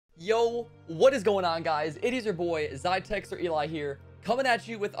Yo, what is going on, guys? It is your boy Ziytex or Eli here, coming at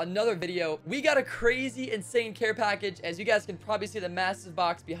you with another video. We got a crazy, insane care package. As you guys can probably see the massive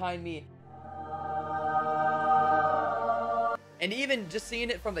box behind me. And even just seeing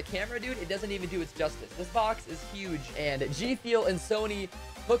it from the camera, dude, it doesn't even do its justice. This box is huge, and GFuel and Sony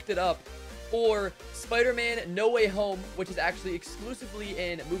hooked it up for Spider-Man No Way Home, which is actually exclusively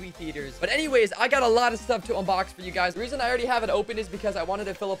in movie theaters. But anyways, I got a lot of stuff to unbox for you guys. The reason I already have it open is because I wanted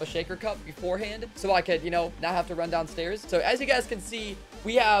to fill up a shaker cup beforehand so I could, not have to run downstairs. So as you guys can see,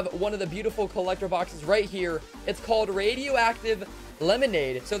 we have one of the beautiful collector boxes right here. It's called Radioactive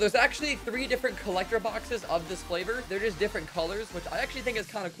Lemonade. So there's actually 3 different collector boxes of this flavor. They're just different colors, which I actually think is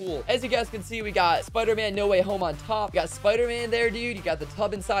kind of cool. As you guys can see, we got Spider-Man No Way Home on top. You got Spider-Man there, dude. You got the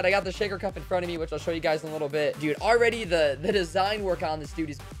tub inside. I got the shaker cup in front of me, which I'll show you guys in a little bit. Dude, already the design work on this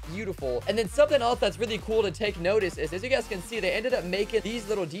dude is beautiful. And then something else that's really cool to take notice is, as you guys can see, they ended up making these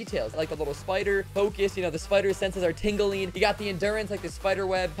little details, like the little spider focus. The spider senses are tingling. You got the endurance, like the spider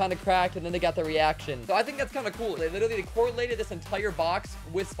web kind of cracked, and then they got the reaction. So I think that's kind of cool. They literally correlated this entire box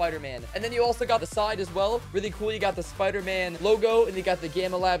with Spider-Man. And then you also got the side as well. Really cool. You got the Spider-Man logo, and you got the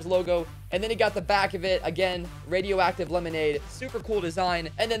Gamma Labs logo. And then you got the back of it, again, Radioactive Lemonade. Super cool design.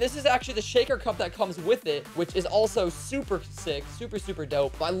 And then this is actually the shaker cup that comes with it, which is also super sick. Super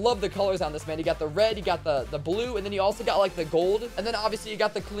dope. I love the colors on this, man. You got the red, you got the blue, and then you also got like the gold. And then obviously you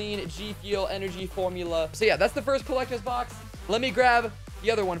got the clean GFuel energy formula. So yeah, that's the first collector's box. Let me grab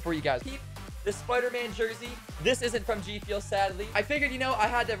the other one for you guys. The Spider-Man jersey. This isn't from GFuel, sadly. I figured, I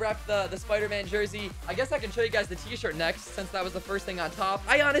had to rep the Spider-Man jersey. I guess I can show you guys the t-shirt next, since that was the first thing on top.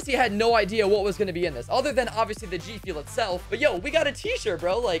 I honestly had no idea what was going to be in this, other than obviously the GFuel itself. But yo, we got a t-shirt,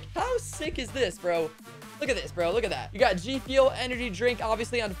 bro. Like, how sick is this, bro? Look at this, bro. Look at that. You got GFuel energy drink,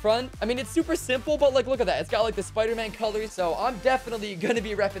 obviously, on front. I mean, it's super simple, but like, look at that. It's got like the Spider-Man colors. So I'm definitely going to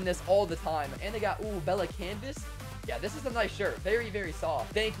be repping this all the time. And they got, Bella Canvas. Yeah, this is a nice shirt. Very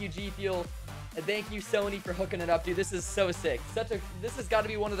soft. Thank you, GFuel. And thank you, Sony, for hooking it up, dude. This is so sick. This has got to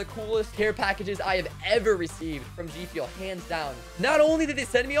be one of the coolest care packages I have ever received from GFuel, hands down. Not only did they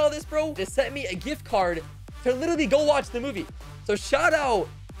send me all this, bro, they sent me a gift card to literally go watch the movie. So shout out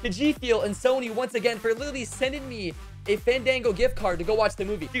to GFuel and Sony once again for literally sending me a Fandango gift card to go watch the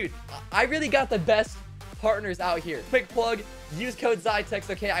movie. Dude, I really got the best partners out here. Quick plug, use code Ziytex,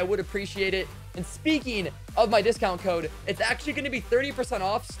 okay? I would appreciate it. And speaking of my discount code, it's actually going to be 30%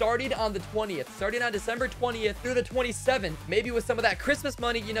 off starting on the 20th. Starting on December 20th through the 27th. Maybe with some of that Christmas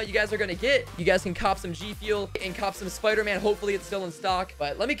money, you guys are going to get. You guys can cop some GFuel and cop some Spider-Man. Hopefully, it's still in stock.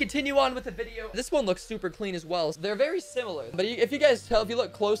 But let me continue on with the video. This one looks super clean as well. They're very similar. But if you guys tell, if you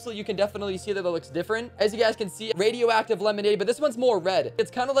look closely, you can definitely see that it looks different. As you guys can see, Radioactive Lemonade, but this one's more red.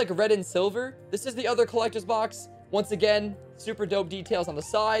 It's kind of like red and silver. This is the other collector's box. Once again, super dope details on the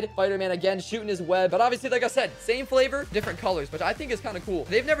side. Spider-Man again shooting his web. But obviously, like I said, same flavor, different colors, which I think is kind of cool.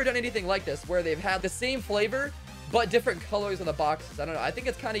 They've never done anything like this where they've had the same flavor, but different colors on the boxes. I don't know. I think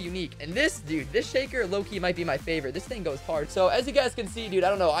it's kind of unique. And this, dude, this shaker low-key might be my favorite. This thing goes hard. So as you guys can see, dude, I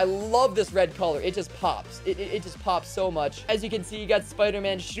don't know. I love this red color. It just pops. It just pops so much. As you can see, you got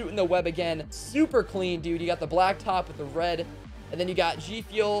Spider-Man shooting the web again. Super clean, dude. You got the black top with the red. And then you got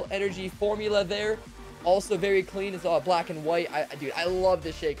GFuel energy formula there. Also very clean. It's all black and white. Dude, I love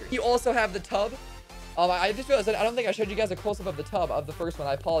this shaker. You also have the tub. I just realized that I don't think I showed you guys a close-up of the tub of the first one.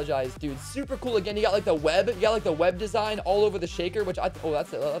 I apologize, dude. Super cool. Again, you got like the web. You got like the web design all over the shaker, which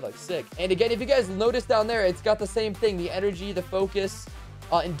that looks sick. And again, if you guys notice down there, it's got the same thing. The energy, the focus,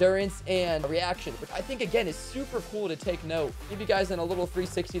 endurance, and reaction, which I think, again, is super cool to take note. Give you guys in a little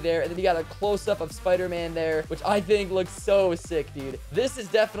 360 there, and then you got a close-up of Spider-Man there, which I think looks so sick, dude. This is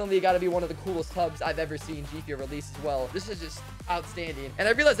definitely got to be one of the coolest tubs I've ever seen GFuel release as well. This is just outstanding. And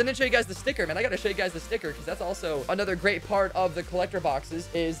I realized I didn't show you guys the sticker, man. I got to show you guys the sticker, because that's also another great part of the collector boxes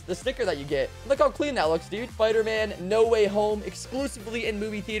is the sticker that you get. Look how clean that looks, dude. Spider-Man No Way Home, exclusively in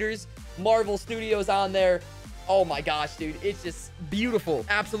movie theaters. Marvel Studios on there. Oh my gosh, dude. It's just beautiful.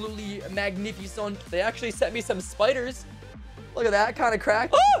 Absolutely magnificent. They actually sent me some spiders. Look at that. Kind of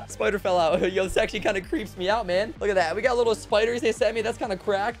cracked. Ah! Spider fell out. Yo, this actually kind of creeps me out, man. Look at that. We got little spiders they sent me. That's kind of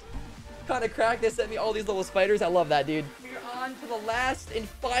cracked. They sent me all these little spiders. I love that, dude. We're on to the last and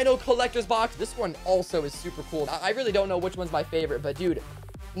final collector's box. This one also is super cool. I really don't know which one's my favorite, but dude,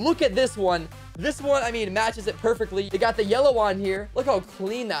 look at this one. This one, I mean, matches it perfectly. You got the yellow on here. Look how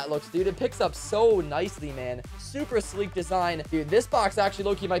clean that looks, dude. It picks up so nicely, man. Super sleek design. Dude, this box actually,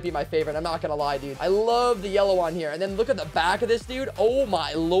 low-key, might be my favorite. I'm not gonna lie, dude. I love the yellow on here. And then look at the back of this, dude. Oh,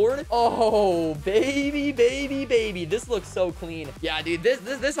 my lord. Oh, baby, baby, baby. This looks so clean. Yeah, dude, this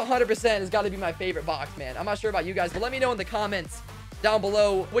 100% has got to be my favorite box, man. I'm not sure about you guys, but let me know in the comments down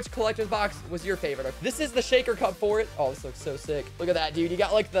below which collector's box was your favorite. This is the shaker cup for it. Oh, this looks so sick. Look at that, dude. You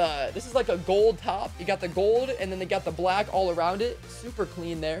got like this is like a gold top. You got the gold, and then they got the black all around it. Super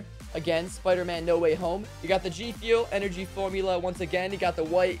clean there. Again, Spider-Man No Way Home. You got the GFuel energy formula once again. You got the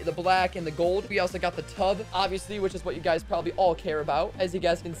white, the black, and the gold. We also got the tub, obviously, which is what you guys probably all care about. As you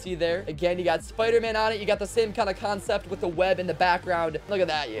guys can see there. Again, you got Spider-Man on it. You got the same kind of concept with the web in the background. Look at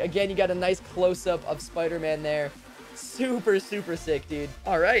that. Again, you got a nice close-up of Spider-Man there. Super, super sick, dude.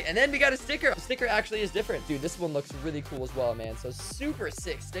 All right, and then we got a sticker. The sticker actually is different. Dude, this one looks really cool as well, man. So super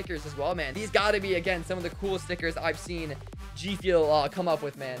sick stickers as well, man. These gotta be, again, some of the coolest stickers I've seen GFuel come up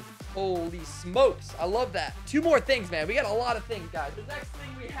with, man. Holy smokes. I love that. Two more things, man. We got a lot of things, guys. The next thing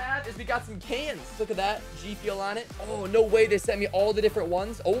we have is we got some cans. Look at that. GFuel on it. Oh, no way they sent me all the different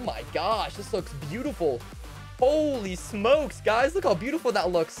ones. Oh my gosh, this looks beautiful. Holy smokes, guys. Look how beautiful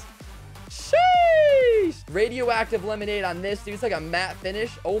that looks. Sheesh! Radioactive lemonade on this, dude. It's like a matte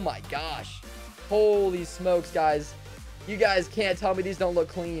finish. Oh my gosh. Holy smokes, guys. You guys can't tell me these don't look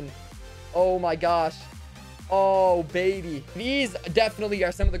clean. Oh my gosh. Oh, baby. These definitely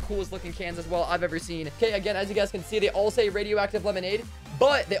are some of the coolest looking cans as well I've ever seen. Okay, again, as you guys can see, they all say radioactive lemonade,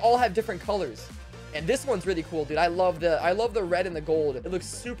 but they all have different colors. And this one's really cool, dude. I love the red and the gold. It looks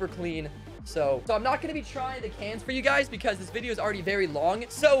super clean. So I'm not going to be trying the cans for you guys because this video is already very long.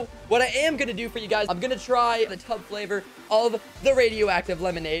 So what I am going to do for you guys, I'm going to try the tub flavor of the radioactive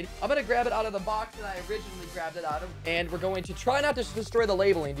lemonade. I'm going to grab it out of the box that I originally grabbed it out of. And we're going to try not to destroy the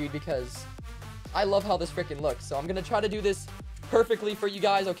labeling, dude, because I love how this freaking looks. So I'm going to try to do this perfectly for you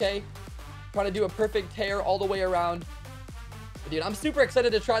guys, okay? Trying to do a perfect tear all the way around. But dude, I'm super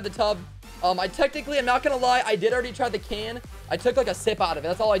excited to try the tub. I'm not gonna lie, I did already try the can. I took like a sip out of it.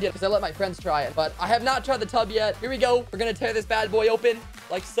 That's all I did because I let my friends try it. But I have not tried the tub yet. Here we go. We're gonna tear this bad boy open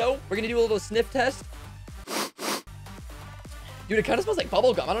like so. We're gonna do a little sniff test. Dude, it kind of smells like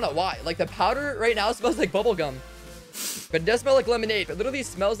bubble gum. I don't know why. Like the powder right now smells like bubble gum. But it does smell like lemonade. It literally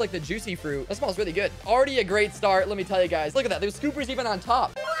smells like the juicy fruit. That smells really good. Already a great start, let me tell you guys. Look at that. There's scoopers even on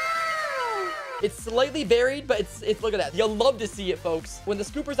top. It's slightly buried, but it's look at that. You'll love to see it, folks. When the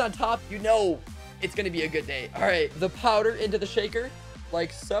scooper's on top, you know it's gonna be a good day. All right, the powder into the shaker,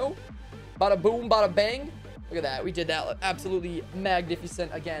 like so. Bada boom, bada bang. Look at that. We did that absolutely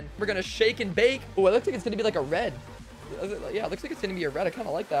magnificent again. We're gonna shake and bake. Oh, it looks like it's gonna be like a red. Yeah, it looks like it's gonna be a red. I kind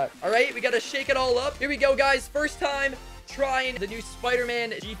of like that. All right, we gotta shake it all up. Here we go, guys. First time trying the new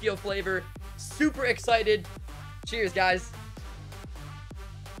Spider-Man GFuel flavor. Super excited. Cheers, guys.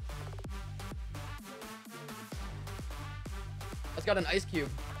 It's got an ice cube.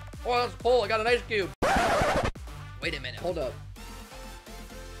 Oh, that's cool. I got an ice cube. Wait a minute. Hold up.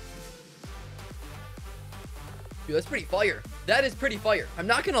 Dude, that's pretty fire. That is pretty fire. I'm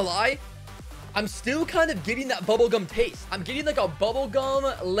not gonna lie. I'm still kind of getting that bubblegum taste. I'm getting like a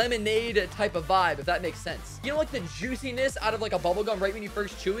bubblegum lemonade type of vibe, if that makes sense. You know, like the juiciness out of like a bubblegum right when you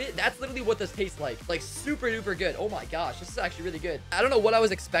first chew it? That's literally what this tastes like. Like super duper good. Oh my gosh, this is actually really good. I don't know what I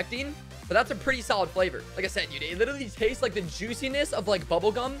was expecting, but that's a pretty solid flavor. Like I said, dude, it literally tastes like the juiciness of like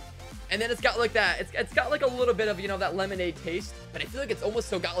bubblegum. And then it's got like that, it's got like a little bit of, you know, that lemonade taste, but I feel like it's almost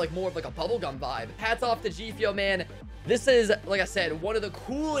so got like more of like a bubblegum vibe. Hats off to GFuel, man. This is, like I said, one of the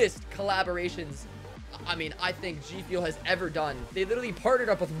coolest collaborations, I mean, I think GFuel has ever done. They literally partnered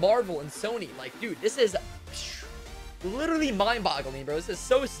up with Marvel and Sony. Like, dude, this is literally mind-boggling, bro. This is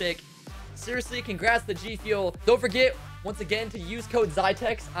so sick. Seriously, congrats to GFuel. Don't forget, once again, to use code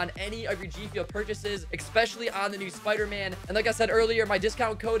Ziytex on any of your GFuel purchases, especially on the new Spider-Man. And like I said earlier, my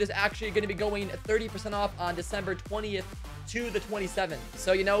discount code is actually going to be going 30% off on December 20th to the 27th.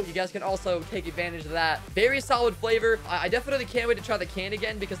 So, you know, you guys can also take advantage of that. Very solid flavor. I definitely can't wait to try the can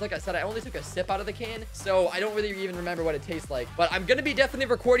again because, like I said, I only took a sip out of the can, so I don't really even remember what it tastes like. But I'm going to be definitely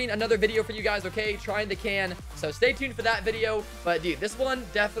recording another video for you guys, okay? Trying the can. So stay tuned for that video. But, dude, this one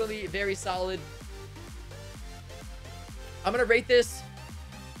definitely very solid. I'm going to rate this.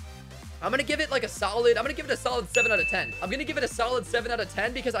 I'm going to give it like a solid, I'm going to give it a solid 7 out of 10. I'm going to give it a solid 7 out of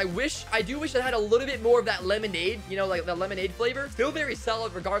 10 because I do wish it had a little bit more of that lemonade, you know, like the lemonade flavor. Still very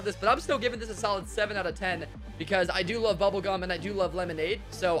solid regardless, but I'm still giving this a solid 7 out of 10 because I do love bubblegum and I do love lemonade.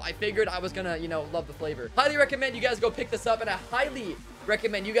 So I figured I was going to, you know, love the flavor. Highly recommend you guys go pick this up, and I highly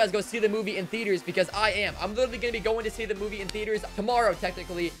recommend you guys go see the movie in theaters because I am. I'm literally going to be going to see the movie in theaters tomorrow,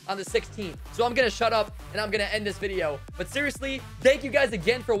 technically, on the 16th. So I'm going to shut up and I'm going to end this video. But seriously, thank you guys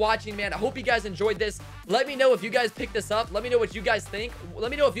again for watching, man. I hope you guys enjoyed this. Let me know if you guys picked this up. Let me know what you guys think.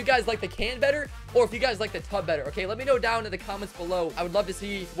 Let me know if you guys like the can better or if you guys like the tub better, okay? Let me know down in the comments below. I would love to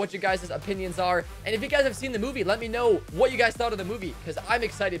see what your guys' opinions are. And if you guys have seen the movie, let me know what you guys thought of the movie because I'm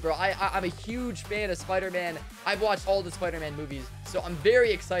excited, bro. I'm a huge fan of Spider-Man. I've watched all the Spider-Man movies, so I'm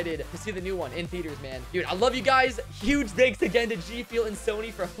very excited to see the new one in theaters, man. Dude, I love you guys. Huge thanks again to GFuel and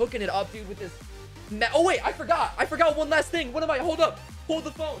Sony for hooking it up, dude, with this. Oh, wait, I forgot one last thing. What am I? Hold up. Hold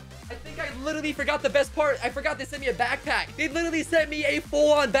the phone. I think I literally forgot the best part. I forgot they sent me a backpack. They literally sent me a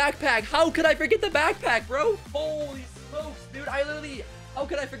full-on backpack. How could I forget the backpack, bro? Holy smokes, dude. How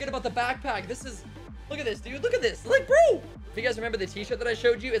could I forget about the backpack? This is... Look at this, dude. Look at this. Like, bro. If you guys remember the t-shirt that I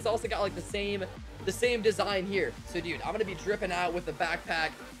showed you, it's also got like the same design here. So, dude, I'm gonna be dripping out with the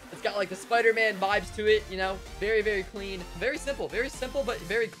backpack. It's got like the Spider-Man vibes to it, you know, very, very clean, very simple, but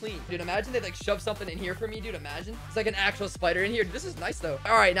very clean. Dude, imagine they like shove something in here for me, dude. Imagine it's like an actual spider in here. This is nice though.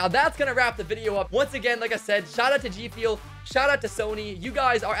 All right, now that's gonna wrap the video up. Once again, like I said, shout out to GFuel, shout out to Sony. You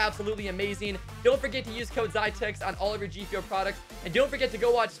guys are absolutely amazing. Don't forget to use code Ziytex on all of your GFuel products, and don't forget to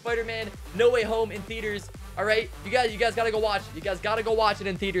go watch Spider-Man No Way Home in theaters. All right, you guys gotta go watch it. You guys gotta go watch it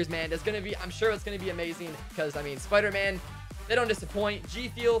in theaters, man. It's gonna be, I'm sure it's gonna be amazing because I mean, Spider-Man, they don't disappoint.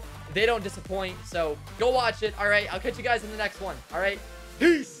 GFuel, they don't disappoint. So go watch it. All right, I'll catch you guys in the next one. All right,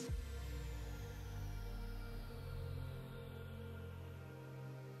 peace.